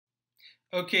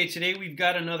Okay, today we've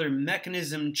got another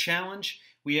mechanism challenge.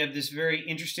 We have this very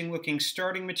interesting looking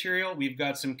starting material. We've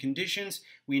got some conditions.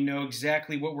 We know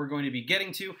exactly what we're going to be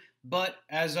getting to, but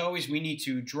as always, we need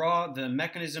to draw the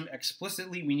mechanism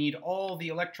explicitly. We need all the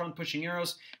electron pushing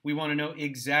arrows. We want to know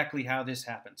exactly how this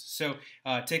happens. So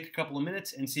take a couple of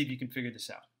minutes and see if you can figure this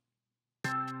out.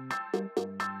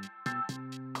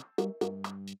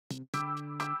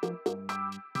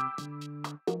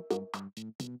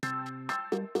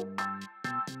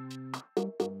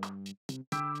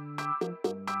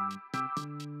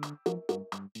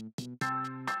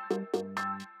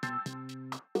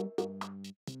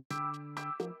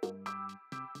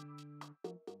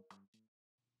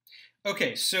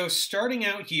 Okay, so starting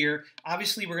out here,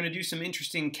 obviously we're going to do some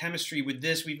interesting chemistry with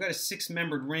this. We've got a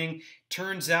 6-membered ring.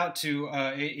 Turns out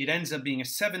it ends up being a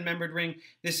 7-membered ring.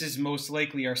 This is most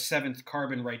likely our 7th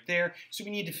carbon right there. So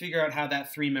we need to figure out how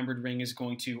that 3-membered ring is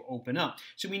going to open up.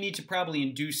 So we need to probably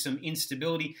induce some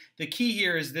instability. The key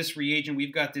here is this reagent.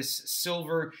 We've got this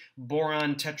silver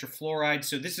boron tetrafluoride.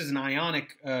 So this is an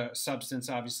ionic substance,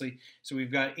 obviously. So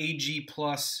we've got Ag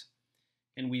plus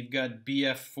and we've got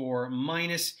BF4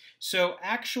 minus. So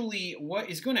actually what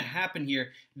is going to happen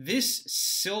here, this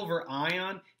silver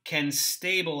ion can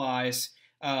stabilize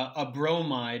a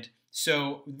bromide.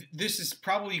 So this is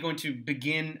probably going to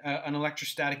begin an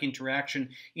electrostatic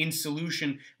interaction in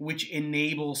solution, which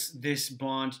enables this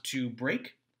bond to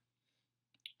break.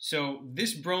 So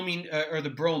this bromine, or the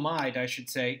bromide, I should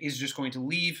say, is just going to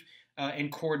leave and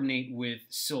coordinate with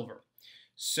silver.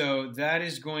 So that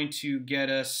is going to get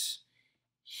us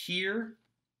here.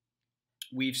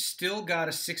 We've still got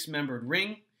a 6-membered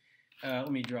ring.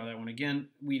 Let me draw that one again.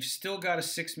 We've still got a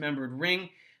 6-membered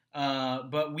ring,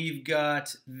 but we've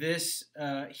got this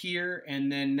here, and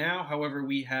then now, however,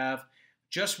 we have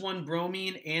just one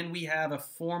bromine, and we have a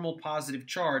formal positive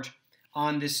charge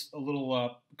on this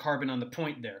little carbon on the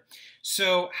point there.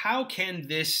 So how can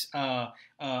this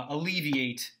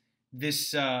alleviate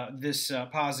this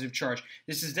positive charge?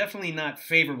 This is definitely not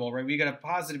favorable, right? We got a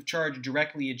positive charge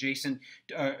directly adjacent.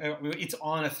 It's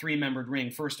on a 3-membered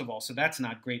ring, first of all, so that's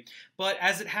not great. But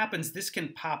as it happens, this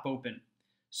can pop open.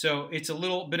 So it's a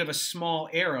little bit of a small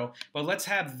arrow, but let's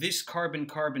have this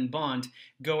carbon-carbon bond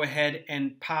go ahead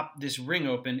and pop this ring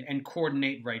open and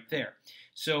coordinate right there.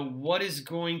 So what is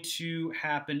going to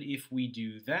happen if we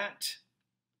do that?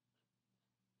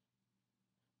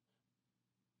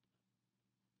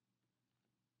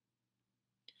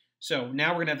 So now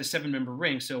we're going to have the 7-member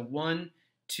ring. So 1,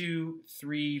 2,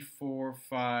 3, 4,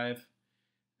 5.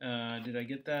 Did I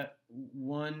get that?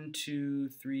 1, 2,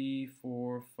 3,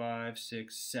 4, 5,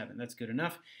 6, 7. That's good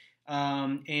enough.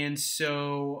 And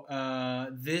so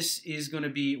this is going to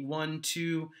be 1,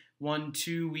 2, 1,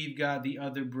 2. We've got the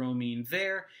other bromine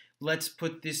there. Let's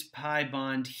put this pi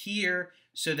bond here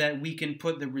so that we can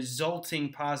put the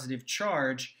resulting positive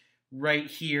charge right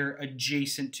here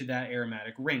adjacent to that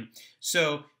aromatic ring.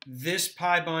 So this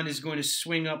pi bond is going to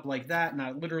swing up like that,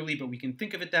 not literally, but we can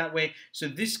think of it that way. So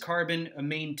this carbon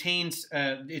maintains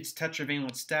its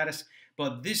tetravalent status,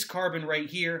 but this carbon right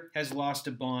here has lost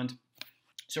a bond.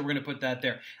 So we're going to put that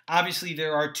there. Obviously,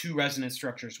 there are 2 resonance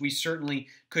structures. We certainly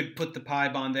could put the pi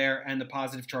bond there and the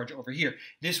positive charge over here.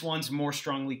 This one's more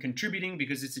strongly contributing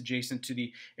because it's adjacent to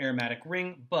the aromatic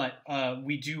ring, but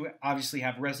we do obviously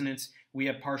have resonance. We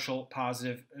have partial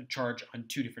positive charge on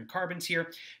 2 different carbons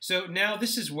here. So now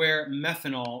this is where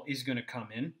methanol is going to come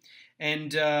in.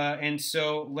 And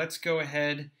so let's go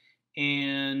ahead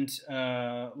and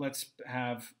let's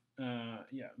have,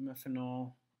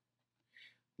 methanol.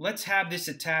 Let's have this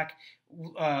attack.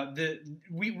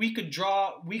 We could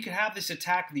have this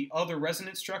attack the other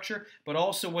resonance structure, but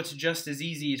also what's just as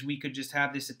easy is we could just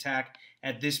have this attack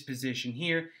at this position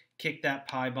here. Kick that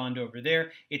pi bond over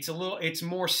there. It's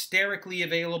more sterically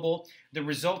available. The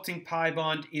resulting pi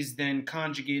bond is then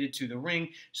conjugated to the ring.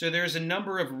 So there's a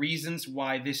number of reasons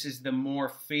why this is the more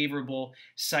favorable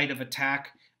site of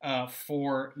attack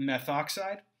for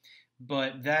methoxide,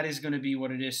 but that is going to be what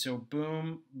it is. So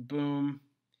boom, boom.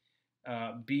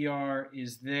 Br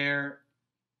is there,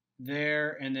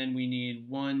 and then we need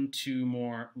 1, 2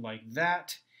 more like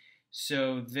that.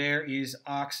 So there is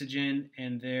oxygen,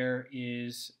 and there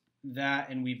is that,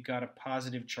 and we've got a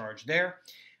positive charge there.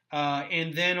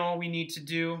 And then all we need to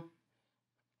do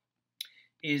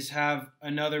is have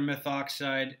another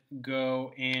methoxide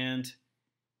go and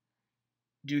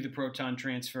do the proton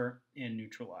transfer and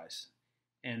neutralize.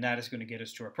 And that is going to get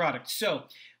us to our product. So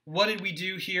what did we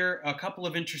do here? A couple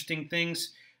of interesting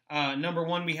things. Number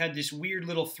one, we had this weird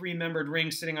little 3-membered ring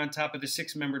sitting on top of the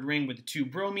 6-membered ring with the 2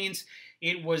 bromines.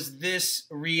 It was this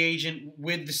reagent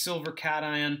with the silver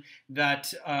cation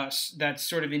that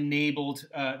sort of enabled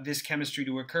this chemistry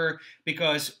to occur,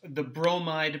 because the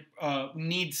bromide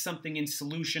needs something in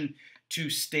solution to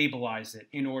stabilize it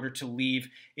in order to leave.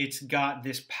 It's got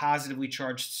this positively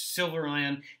charged silver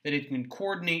ion that it can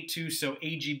coordinate to, so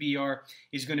AgBr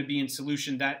is going to be in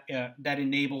solution. That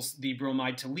enables the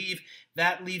bromide to leave.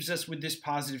 That leaves us with this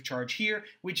positive charge here,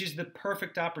 which is the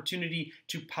perfect opportunity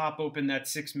to pop open that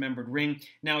 6-membered ring.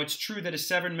 Now, it's true that a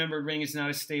 7-membered ring is not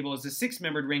as stable as a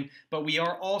 6-membered ring, but we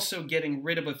are also getting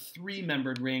rid of a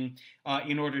 3-membered ring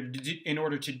in order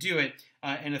to do it.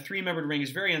 And a 3-membered ring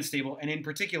is very unstable, and in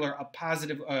particular, a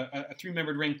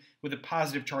 3-membered ring with a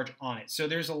positive charge on it. So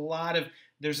there's a lot of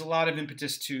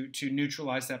impetus to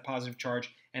neutralize that positive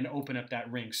charge and open up that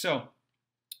ring. So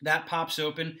that pops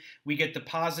open. We get the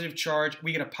positive charge.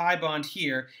 We get a pi bond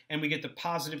here, and we get the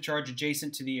positive charge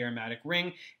adjacent to the aromatic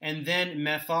ring. And then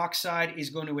methoxide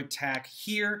is going to attack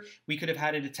here. We could have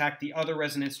had it attack the other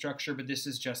resonance structure, but this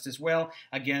is just as well.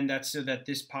 Again, that's so that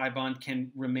this pi bond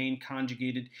can remain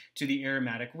conjugated to the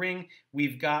aromatic ring.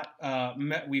 We've got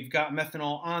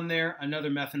methanol on there. Another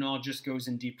methanol just goes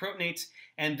and deprotonates,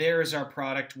 and there is our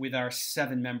product with our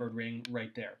 7-membered ring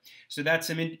right there. So that's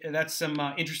some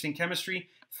interesting chemistry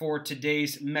for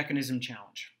today's mechanism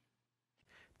challenge.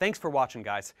 Thanks for watching,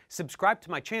 guys. Subscribe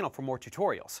to my channel for more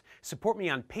tutorials. Support me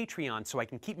on Patreon so I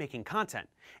can keep making content.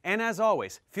 And as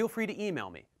always, feel free to email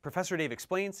me,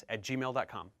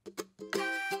 ProfessorDaveExplains@gmail.com.